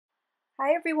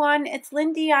Hi everyone, it's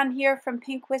Lindy on here from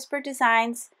Pink Whisper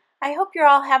Designs. I hope you're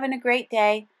all having a great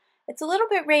day. It's a little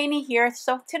bit rainy here,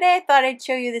 so today I thought I'd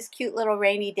show you this cute little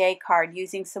rainy day card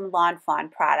using some Lawn Fawn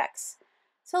products.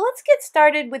 So let's get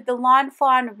started with the Lawn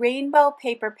Fawn Rainbow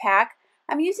Paper Pack.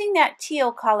 I'm using that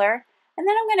teal color, and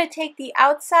then I'm going to take the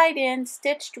outside in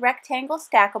stitched rectangle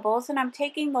stackables, and I'm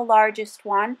taking the largest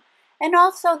one, and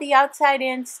also the outside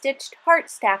in stitched heart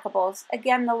stackables,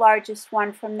 again the largest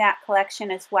one from that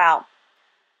collection as well.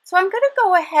 So I'm going to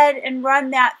go ahead and run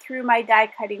that through my die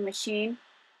cutting machine.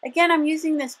 Again, I'm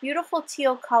using this beautiful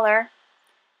teal color,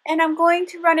 and I'm going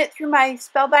to run it through my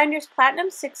Spellbinders Platinum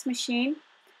 6 machine,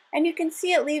 and you can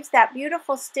see it leaves that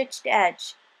beautiful stitched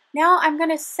edge. Now I'm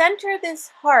going to center this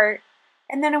heart,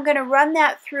 and then I'm going to run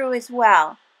that through as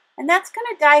well. And that's going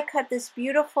to die cut this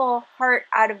beautiful heart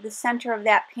out of the center of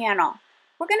that panel.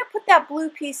 We're going to put that blue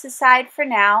piece aside for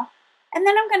now. And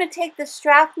then I'm going to take the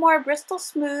Strathmore Bristol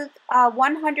Smooth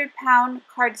 100-pound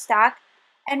cardstock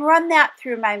and run that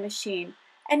through my machine.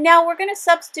 And now we're going to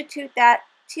substitute that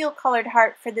teal colored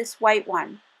heart for this white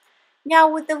one. Now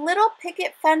with the little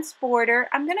picket fence border,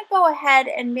 I'm going to go ahead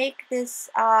and make this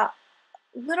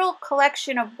little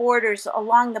collection of borders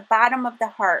along the bottom of the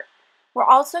heart. We're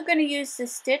also going to use the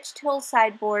stitched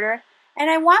hillside border, and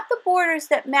I want the borders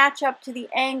that match up to the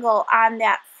angle on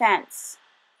that fence.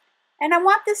 And I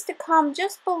want this to come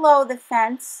just below the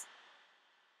fence.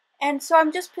 And so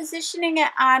I'm just positioning it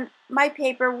on my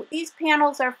paper. These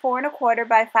panels are 4 1/4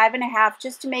 by 5 1/2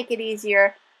 just to make it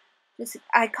easier.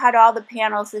 I cut all the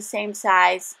panels the same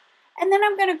size. And then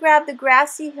I'm going to grab the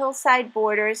grassy hillside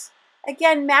borders.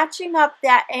 Again, matching up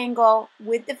that angle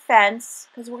with the fence,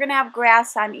 because we're going to have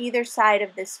grass on either side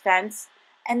of this fence.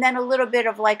 And then a little bit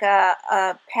of like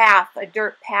a path, a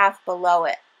dirt path below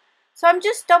it. So I'm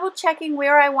just double checking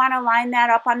where I want to line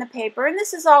that up on the paper, and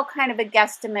this is all kind of a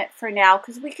guesstimate for now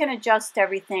because we can adjust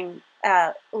everything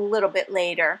a little bit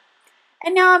later.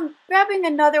 And now I'm grabbing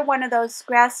another one of those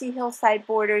grassy hillside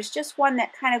borders, just one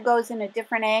that kind of goes in a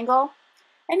different angle.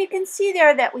 And you can see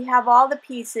there that we have all the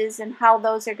pieces and how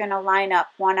those are going to line up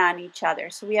one on each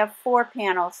other. So we have 4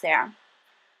 panels there.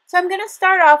 So I'm going to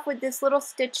start off with this little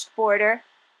stitched border.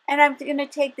 And I'm going to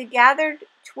take the gathered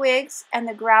twigs and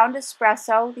the ground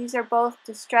espresso. These are both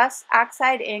Distress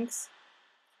Oxide inks.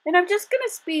 And I'm just going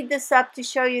to speed this up to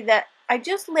show you that I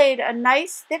just laid a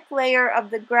nice thick layer of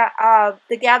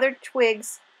the gathered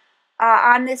twigs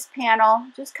on this panel,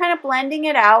 just kind of blending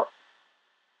it out.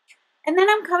 And then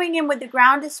I'm coming in with the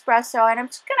ground espresso, and I'm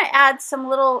just going to add some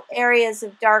little areas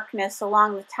of darkness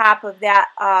along the top of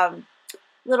that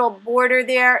little border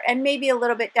there, and maybe a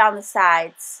little bit down the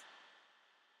sides.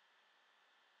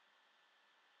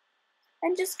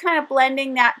 And just kind of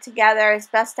blending that together as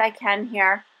best I can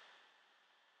here.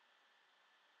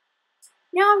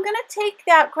 Now I'm going to take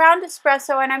that ground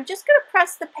espresso and I'm just going to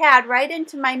press the pad right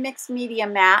into my mixed media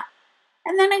mat.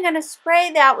 And then I'm going to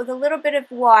spray that with a little bit of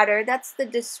water. That's the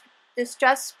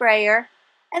Distress Sprayer.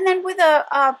 And then with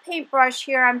a paintbrush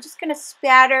here, I'm just going to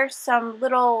spatter some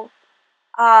little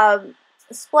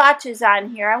splotches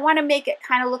on here. I want to make it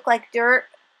kind of look like dirt,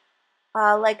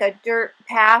 like a dirt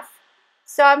path.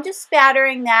 So I'm just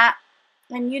spattering that,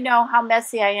 and you know how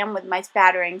messy I am with my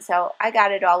spattering, so I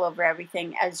got it all over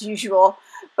everything as usual,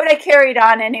 but I carried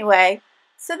on anyway.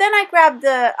 So then I grabbed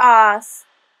the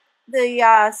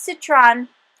Citron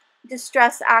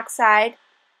Distress Oxide,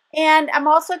 and I'm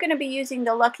also going to be using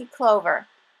the Lucky Clover.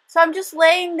 So I'm just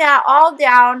laying that all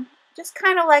down, just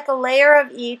kind of like a layer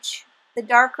of each, the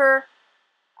darker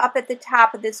up at the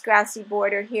top of this grassy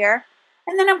border here.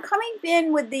 And then I'm coming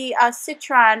in with the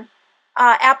Citron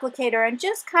applicator and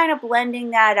just kind of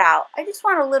blending that out. I just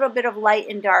want a little bit of light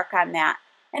and dark on that.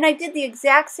 And I did the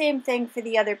exact same thing for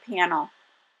the other panel.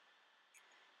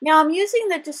 Now I'm using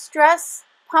the Distress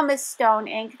Pumice Stone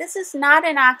ink. This is not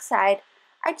an oxide.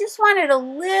 I just wanted a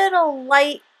little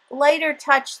lighter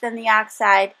touch than the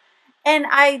oxide. And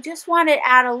I just want to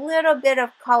add a little bit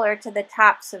of color to the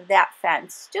tops of that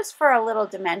fence, just for a little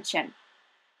dimension.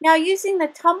 Now using the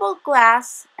tumbled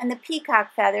glass and the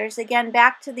peacock feathers, again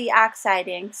back to the oxide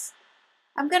inks,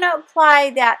 I'm going to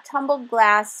apply that tumbled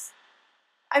glass.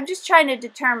 I'm just trying to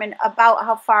determine about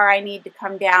how far I need to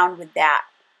come down with that.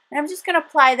 And I'm just going to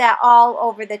apply that all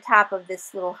over the top of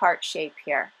this little heart shape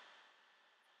here.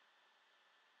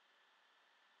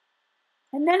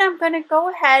 And then I'm going to go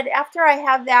ahead, after I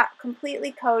have that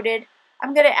completely coated,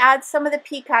 I'm going to add some of the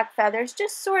peacock feathers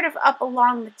just sort of up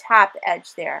along the top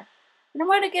edge there. And I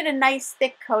want to get a nice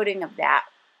thick coating of that.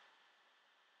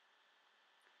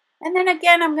 And then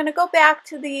again, I'm going to go back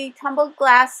to the tumbled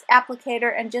glass applicator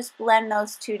and just blend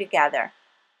those two together.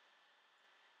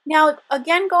 Now,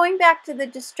 again, going back to the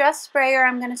distress sprayer,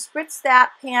 I'm going to spritz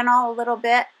that panel a little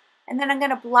bit, and then I'm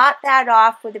going to blot that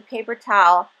off with a paper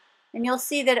towel. And you'll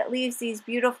see that it leaves these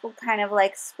beautiful kind of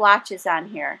like splotches on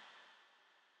here.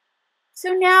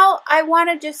 So now I want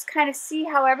to just kind of see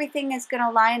how everything is going to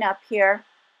line up here.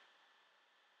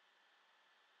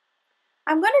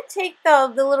 I'm going to take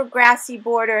the little grassy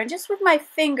border, and just with my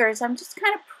fingers, I'm just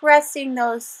kind of pressing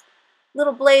those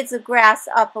little blades of grass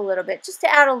up a little bit, just to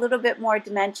add a little bit more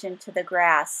dimension to the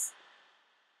grass.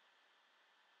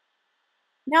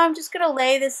 Now I'm just going to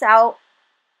lay this out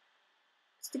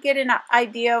just to get an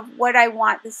idea of what I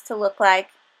want this to look like.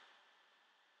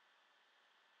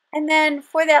 And then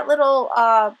for that little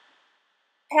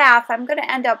path, I'm going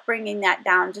to end up bringing that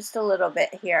down just a little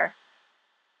bit here,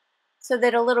 so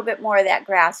that a little bit more of that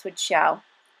grass would show.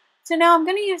 So now I'm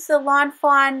going to use the Lawn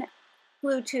Fawn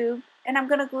glue tube, and I'm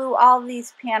going to glue all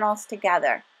these panels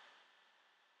together.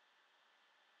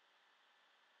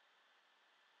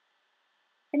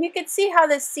 And you can see how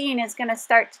this scene is going to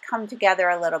start to come together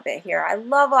a little bit here. I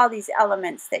love all these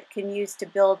elements that can use to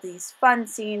build these fun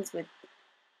scenes with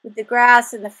the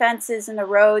grass and the fences and the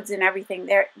roads and everything.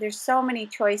 There's so many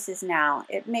choices now.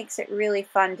 It makes it really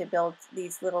fun to build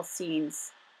these little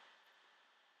scenes.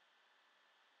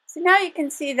 So now you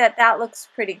can see that that looks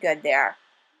pretty good there.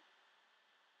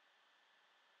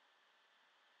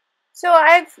 So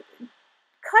I've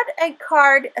cut a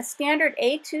card, a standard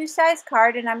A2 size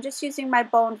card, and I'm just using my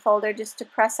bone folder just to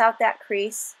press out that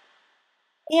crease.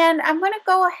 And I'm going to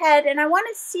go ahead and I want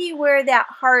to see where that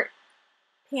heart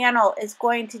panel is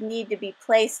going to need to be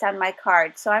placed on my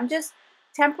card. So I'm just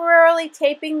temporarily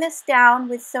taping this down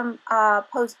with some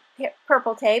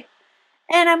purple tape,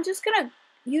 and I'm just going to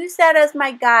use that as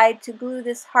my guide to glue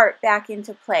this heart back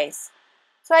into place.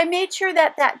 So I made sure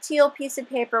that that teal piece of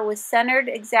paper was centered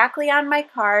exactly on my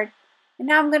card, and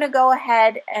now I'm going to go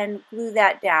ahead and glue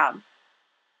that down.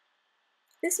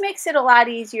 This makes it a lot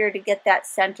easier to get that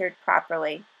centered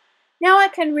properly. Now I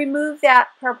can remove that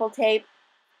purple tape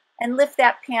and lift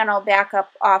that panel back up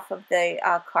off of the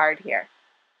card here.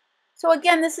 So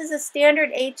again, this is a standard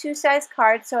A2 size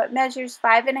card, so it measures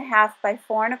 5.5 by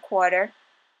 4.25.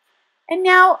 And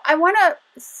now I want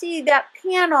to see that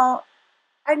panel.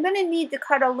 I'm going to need to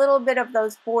cut a little bit of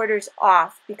those borders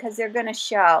off because they're going to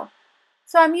show.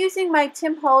 So I'm using my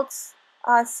Tim Holtz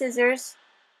scissors.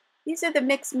 These are the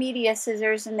mixed media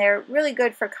scissors, and they're really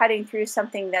good for cutting through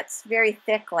something that's very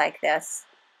thick like this.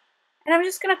 And I'm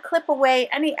just going to clip away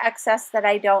any excess that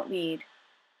I don't need.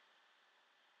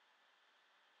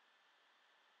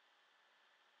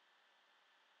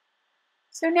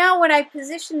 So now when I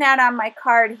position that on my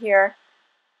card here,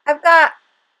 I've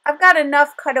got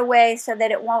enough cut away so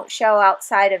that it won't show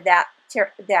outside of that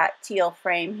teal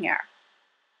frame here.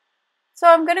 So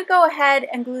I'm going to go ahead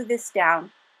and glue this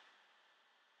down.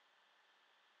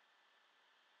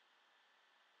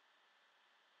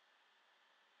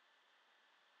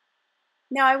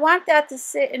 Now I want that to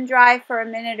sit and dry for a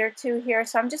minute or two here,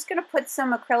 so I'm just going to put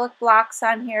some acrylic blocks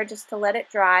on here just to let it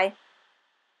dry.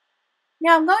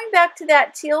 Now I'm going back to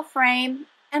that teal frame,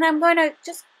 and I'm going to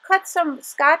just cut some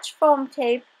Scotch foam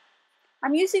tape.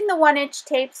 I'm using the 1-inch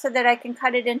tape so that I can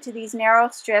cut it into these narrow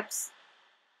strips.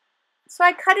 So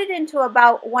I cut it into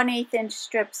about 1/8 inch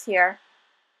strips here.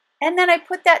 And then I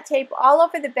put that tape all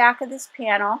over the back of this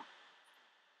panel.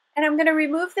 And I'm going to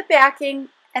remove the backing,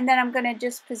 and then I'm going to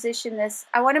just position this.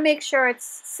 I want to make sure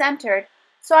it's centered.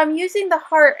 So I'm using the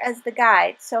heart as the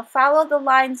guide. So follow the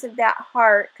lines of that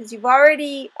heart, because you've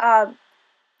already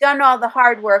done all the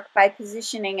hard work by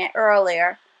positioning it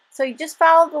earlier. So you just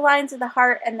follow the lines of the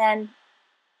heart and then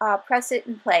press it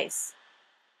in place.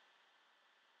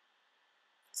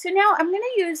 So now I'm going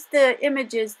to use the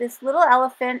images, this little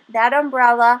elephant, that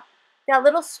umbrella, that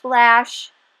little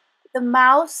splash, the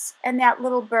mouse, and that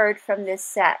little bird from this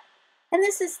set. And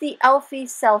this is the Elphie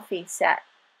Selfie set.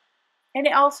 And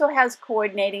it also has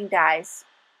coordinating dies.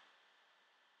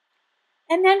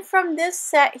 And then from this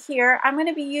set here, I'm going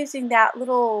to be using that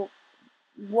little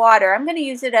water. I'm going to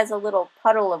use it as a little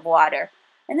puddle of water.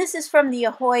 And this is from the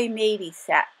Ahoy Matey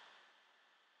set.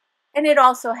 And it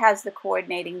also has the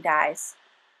coordinating dies.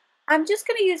 I'm just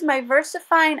going to use my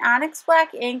VersaFine Onyx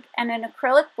Black ink and an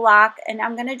acrylic block, and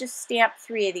I'm going to just stamp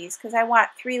 3 of these because I want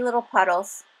 3 little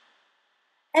puddles.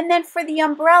 And then for the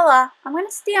umbrella, I'm going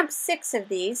to stamp 6 of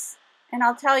these, and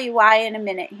I'll tell you why in a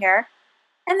minute here.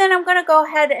 And then I'm going to go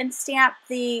ahead and stamp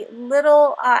the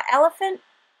little elephant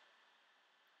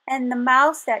and the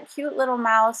mouse, that cute little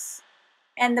mouse,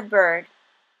 and the bird.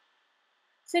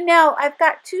 So now I've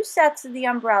got 2 sets of the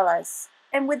umbrellas.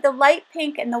 And with the light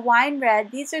pink and the wine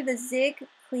red, these are the Zig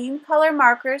Clean Color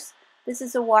markers. This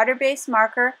is a water-based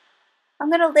marker. I'm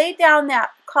going to lay down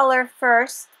that color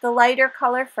first, the lighter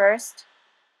color first.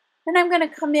 Then I'm going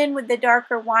to come in with the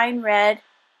darker wine red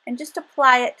and just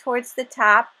apply it towards the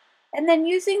top. And then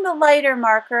using the lighter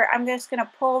marker, I'm just going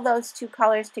to pull those two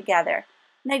colors together.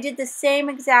 And I did the same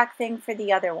exact thing for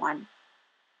the other one.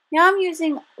 Now I'm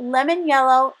using lemon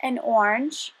yellow and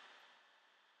orange.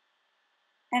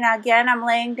 And again, I'm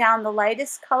laying down the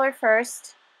lightest color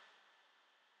first.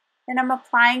 Then I'm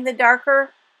applying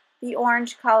the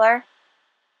orange color.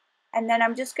 And then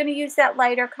I'm just going to use that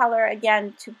lighter color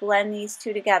again to blend these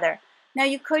two together. Now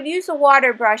you could use a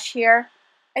water brush here.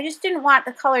 I just didn't want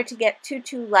the color to get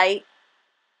too light.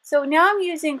 So now I'm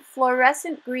using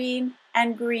fluorescent green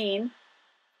and green.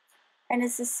 And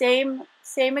it's the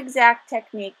same exact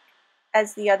technique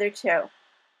as the other two.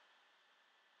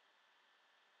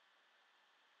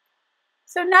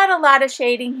 So not a lot of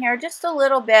shading here, just a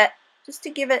little bit, just to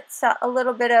give it a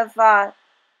little bit of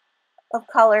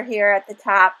color here at the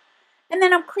top. And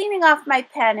then I'm cleaning off my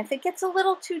pen. If it gets a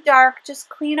little too dark, just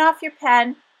clean off your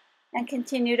pen and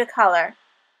continue to color.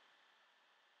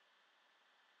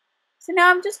 So now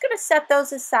I'm just going to set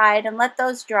those aside and let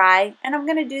those dry, and I'm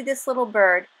going to do this little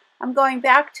bird. I'm going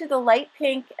back to the light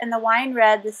pink and the wine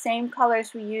red, the same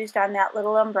colors we used on that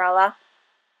little umbrella.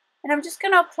 And I'm just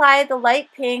going to apply the light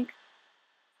pink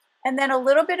and then a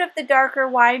little bit of the darker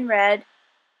wine red.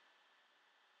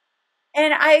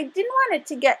 And I didn't want it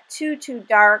to get too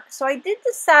dark, so I did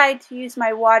decide to use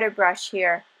my water brush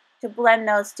here to blend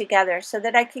those together so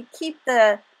that I could keep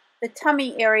the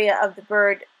tummy area of the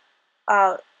bird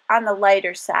on the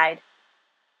lighter side.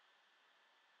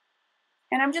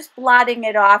 And I'm just blotting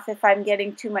it off if I'm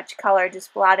getting too much color,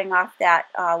 just blotting off that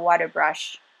water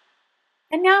brush.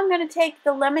 And now I'm going to take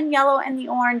the lemon yellow and the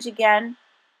orange again,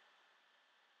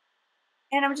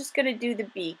 and I'm just going to do the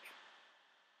beak.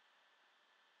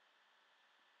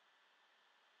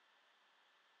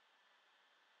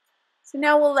 So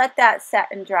now we'll let that set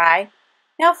and dry.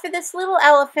 Now for this little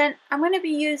elephant, I'm going to be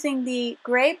using the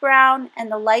gray brown and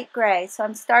the light gray. So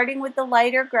I'm starting with the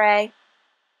lighter gray.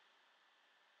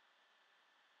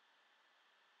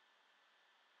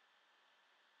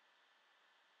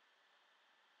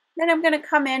 Then I'm going to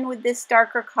come in with this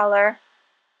darker color.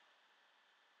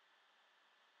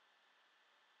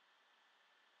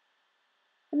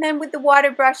 And then with the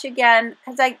water brush again,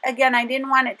 because I didn't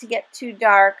want it to get too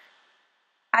dark,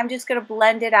 I'm just going to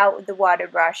blend it out with the water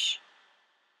brush.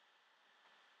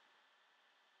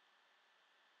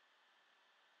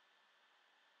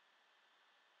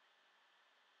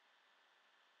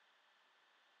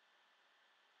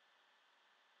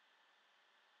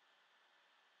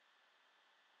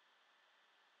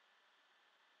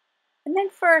 And then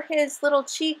for his little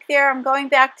cheek there, I'm going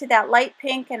back to that light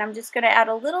pink, and I'm just going to add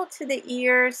a little to the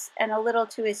ears and a little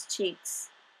to his cheeks.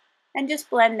 And just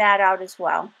blend that out as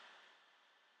well.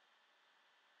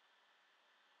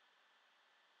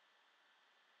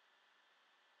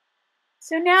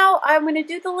 So now I'm going to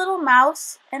do the little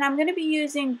mouse, and I'm going to be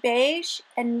using beige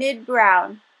and mid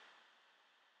brown.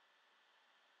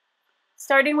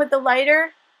 Starting with the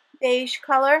lighter beige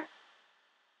color.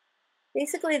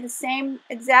 Basically the same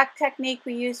exact technique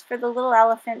we used for the little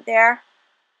elephant there.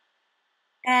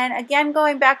 And again,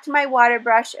 going back to my water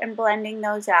brush and blending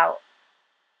those out.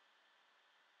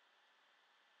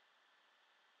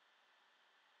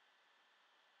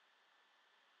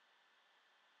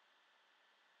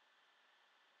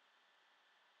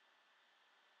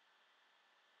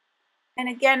 And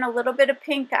again, a little bit of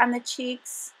pink on the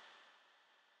cheeks.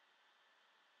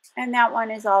 And that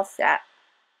one is all set.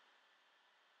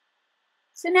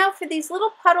 So now for these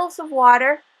little puddles of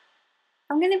water,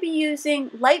 I'm going to be using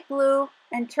light blue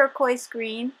and turquoise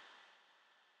green.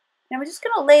 And I'm just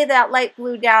going to lay that light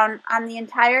blue down on the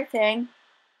entire thing.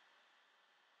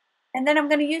 And then I'm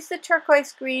going to use the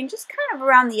turquoise green just kind of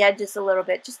around the edges a little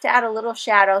bit, just to add a little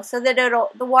shadow so that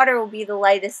the water will be the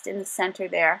lightest in the center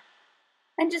there.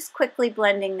 And just quickly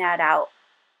blending that out.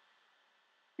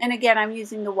 And again, I'm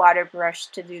using the water brush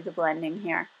to do the blending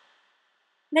here.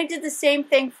 And I did the same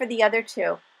thing for the other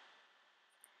two.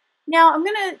 Now I'm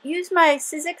going to use my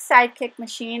Sizzix Sidekick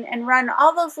machine and run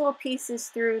all those little pieces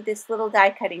through this little die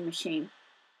cutting machine.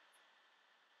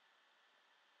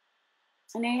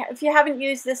 And if you haven't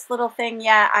used this little thing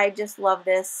yet, I just love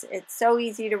this. It's so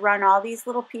easy to run all these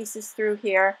little pieces through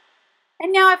here.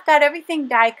 And now I've got everything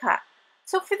die cut.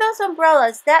 So for those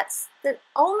umbrellas, that's the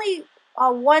only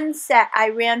one set I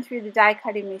ran through the die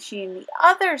cutting machine. The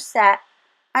other set,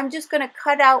 I'm just going to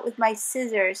cut out with my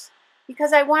scissors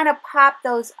because I want to pop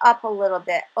those up a little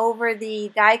bit over the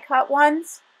die cut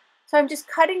ones. So I'm just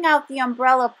cutting out the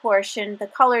umbrella portion, the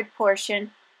colored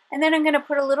portion, And then I'm going to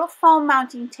put a little foam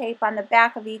mounting tape on the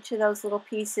back of each of those little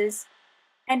pieces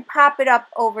and pop it up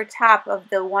over top of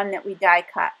the one that we die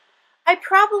cut. I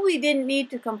probably didn't need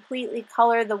to completely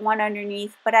color the one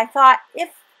underneath, but I thought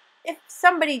if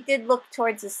somebody did look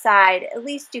towards the side, at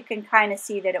least you can kind of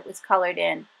see that it was colored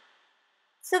in.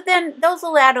 So then those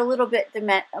will add a little bit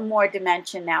more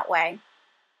dimension that way.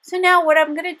 So now what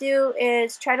I'm going to do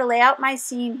is try to lay out my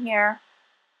scene here.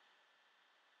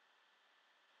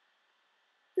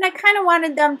 And I kind of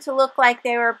wanted them to look like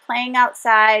they were playing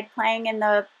outside, playing in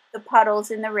the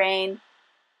puddles in the rain,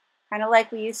 kind of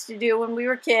like we used to do when we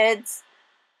were kids.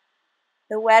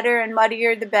 The wetter and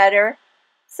muddier, the better.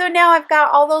 So now I've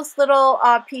got all those little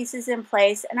pieces in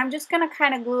place, and I'm just going to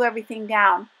kind of glue everything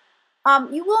down.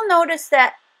 You will notice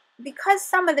that because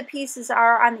some of the pieces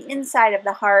are on the inside of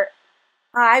the heart,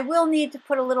 I will need to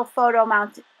put a little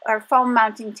foam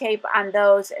mounting tape on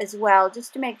those as well,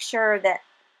 just to make sure that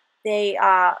they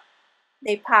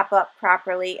pop up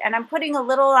properly. And I'm putting a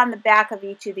little on the back of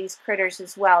each of these critters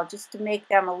as well, just to make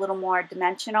them a little more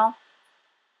dimensional.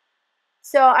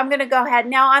 So I'm going to go ahead.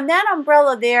 Now on that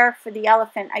umbrella there for the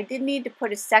elephant, I did need to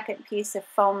put a second piece of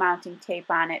foam mounting tape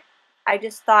on it. I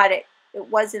just thought it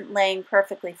wasn't laying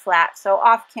perfectly flat. So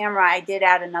off camera I did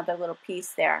add another little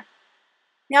piece there.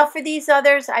 Now for these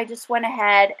others, I just went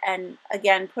ahead and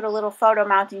again put a little photo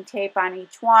mounting tape on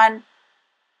each one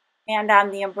and on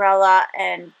the umbrella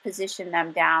and position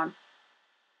them down.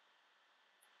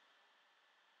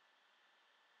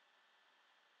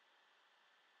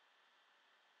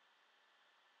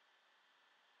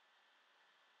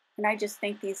 And I just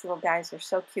think these little guys are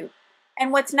so cute.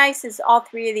 And what's nice is all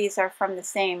three of these are from the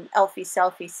same Elphie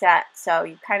Selfie set, so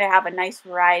you kind of have a nice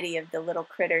variety of the little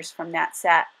critters from that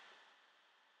set.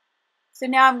 So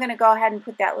now I'm going to go ahead and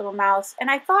put that little mouse,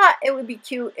 and I thought it would be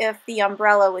cute if the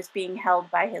umbrella was being held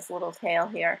by his little tail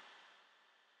here.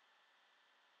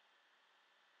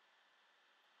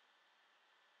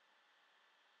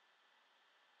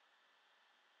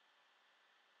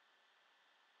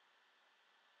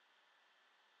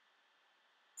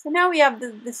 So now we have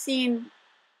the scene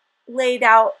laid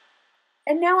out,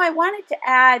 and now I wanted to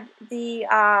add the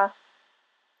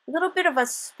little bit of a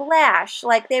splash,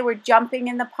 like they were jumping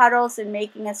in the puddles and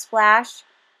making a splash.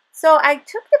 So I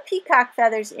took the peacock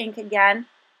feathers ink again,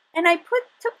 and I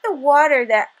took the water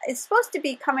that is supposed to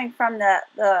be coming from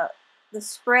the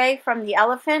spray from the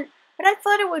elephant, but I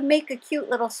thought it would make a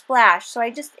cute little splash. So I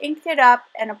just inked it up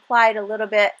and applied a little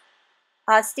bit,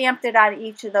 stamped it on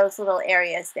each of those little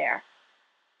areas there.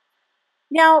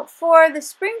 Now for the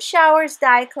spring showers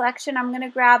die collection, I'm going to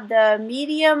grab the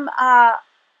medium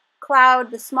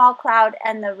cloud, the small cloud,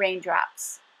 and the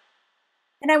raindrops.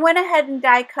 And I went ahead and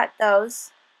die cut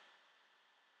those.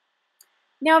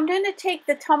 Now I'm going to take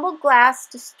the tumbled glass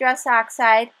Distress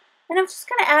Oxide, and I'm just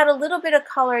going to add a little bit of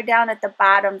color down at the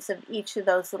bottoms of each of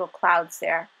those little clouds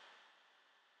there,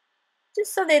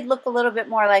 just so they'd look a little bit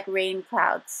more like rain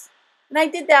clouds. And I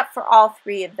did that for all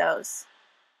three of those.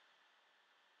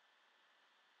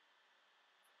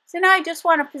 So now I just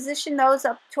want to position those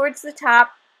up towards the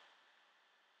top.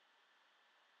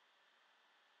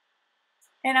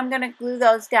 And I'm going to glue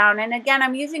those down. And again,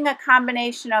 I'm using a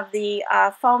combination of the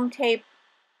foam tape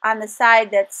on the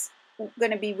side that's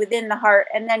going to be within the heart,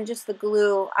 and then just the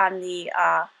glue on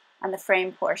the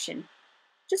frame portion,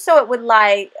 just so it would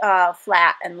lie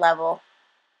flat and level.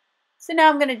 So now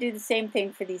I'm going to do the same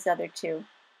thing for these other two.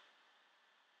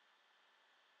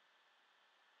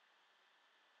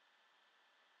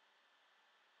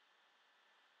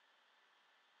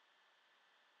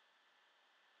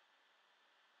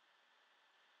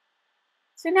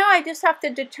 So now I just have to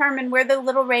determine where the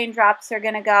little raindrops are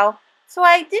going to go. So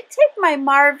I did take my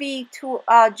Marvy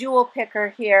jewel picker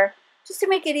here just to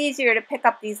make it easier to pick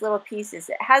up these little pieces.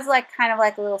 It has kind of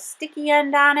like a little sticky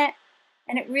end on it,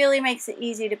 and it really makes it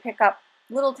easy to pick up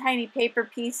little tiny paper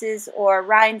pieces or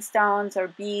rhinestones or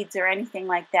beads or anything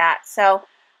like that. So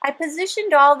I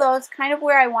positioned all those kind of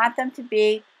where I want them to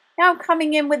be. Now I'm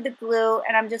coming in with the glue,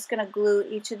 and I'm just going to glue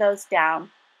each of those down.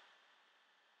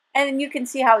 And you can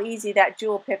see how easy that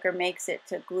jewel picker makes it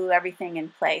to glue everything in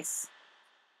place.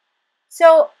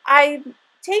 So I'm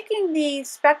taking the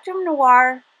Spectrum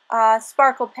Noir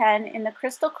sparkle pen in the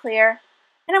crystal clear,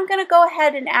 and I'm going to go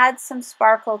ahead and add some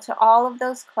sparkle to all of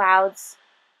those clouds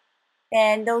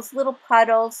and those little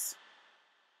puddles.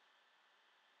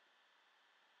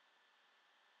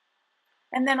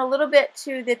 And then a little bit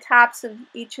to the tops of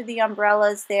each of the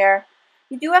umbrellas there.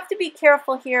 You do have to be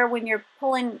careful here when you're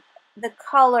pulling the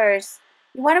colors.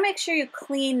 You want to make sure you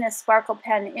clean the sparkle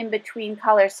pen in between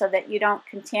colors so that you don't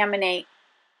contaminate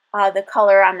the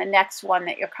color on the next one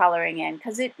that you're coloring in,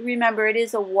 because remember, it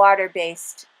is a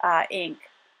water-based ink.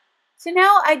 So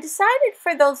now I decided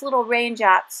for those little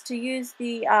raindrops to use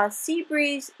the Sea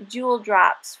Breeze Jewel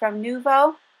Drops from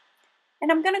Nuvo.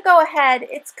 And I'm going to go ahead,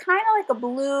 it's kind of like a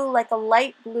blue, like a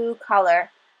light blue color.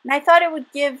 And I thought it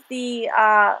would give the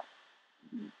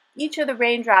each of the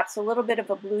raindrops a little bit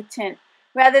of a blue tint,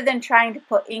 rather than trying to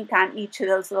put ink on each of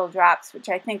those little drops, which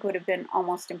I think would have been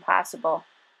almost impossible.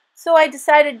 So I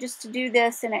decided just to do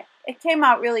this, and it came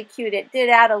out really cute. It did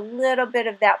add a little bit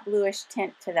of that bluish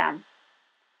tint to them.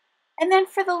 And then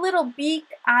for the little beak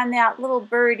on that little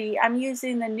birdie, I'm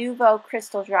using the Nuvo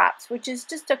Crystal Drops, which is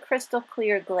just a crystal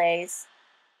clear glaze,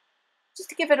 just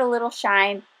to give it a little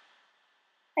shine.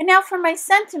 And now for my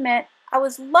sentiment, I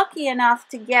was lucky enough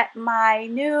to get my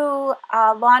new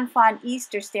Lawn Fawn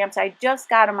Easter stamps. I just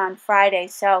got them on Friday,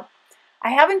 so I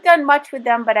haven't done much with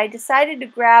them, but I decided to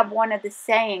grab one of the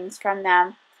sayings from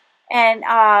them. And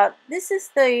this is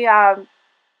the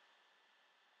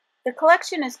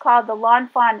collection is called the Lawn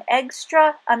Fawn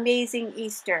Eggstra Amazing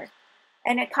Easter,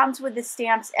 and it comes with the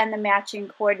stamps and the matching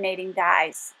coordinating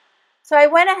dies. So I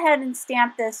went ahead and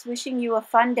stamped this, wishing you a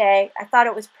fun day. I thought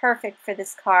it was perfect for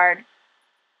this card.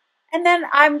 And then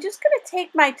I'm just going to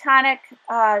take my Tonic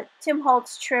Tim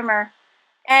Holtz trimmer,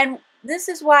 and this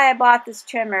is why I bought this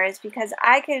trimmer, is because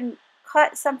I can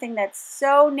cut something that's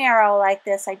so narrow like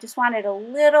this. I just wanted a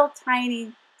little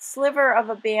tiny sliver of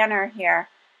a banner here,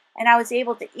 and I was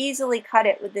able to easily cut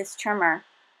it with this trimmer.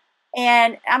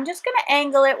 And I'm just going to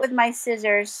angle it with my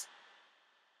scissors,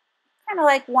 kind of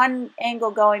like one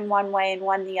angle going one way and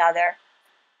one the other,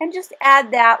 and just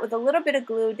add that with a little bit of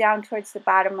glue down towards the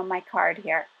bottom of my card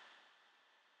here.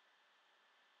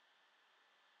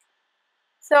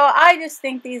 So I just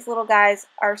think these little guys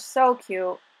are so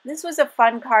cute. This was a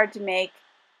fun card to make.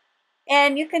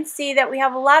 And you can see that we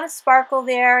have a lot of sparkle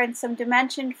there and some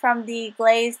dimension from the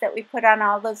glaze that we put on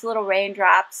all those little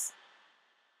raindrops.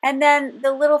 And then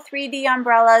the little 3D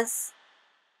umbrellas.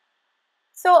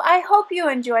 So I hope you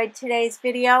enjoyed today's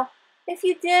video. If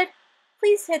you did,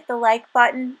 please hit the like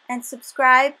button and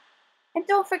subscribe. And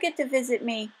don't forget to visit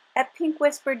me at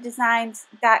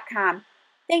pinkwhisperdesigns.com.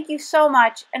 Thank you so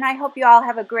much, and I hope you all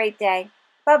have a great day.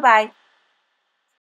 Bye-bye.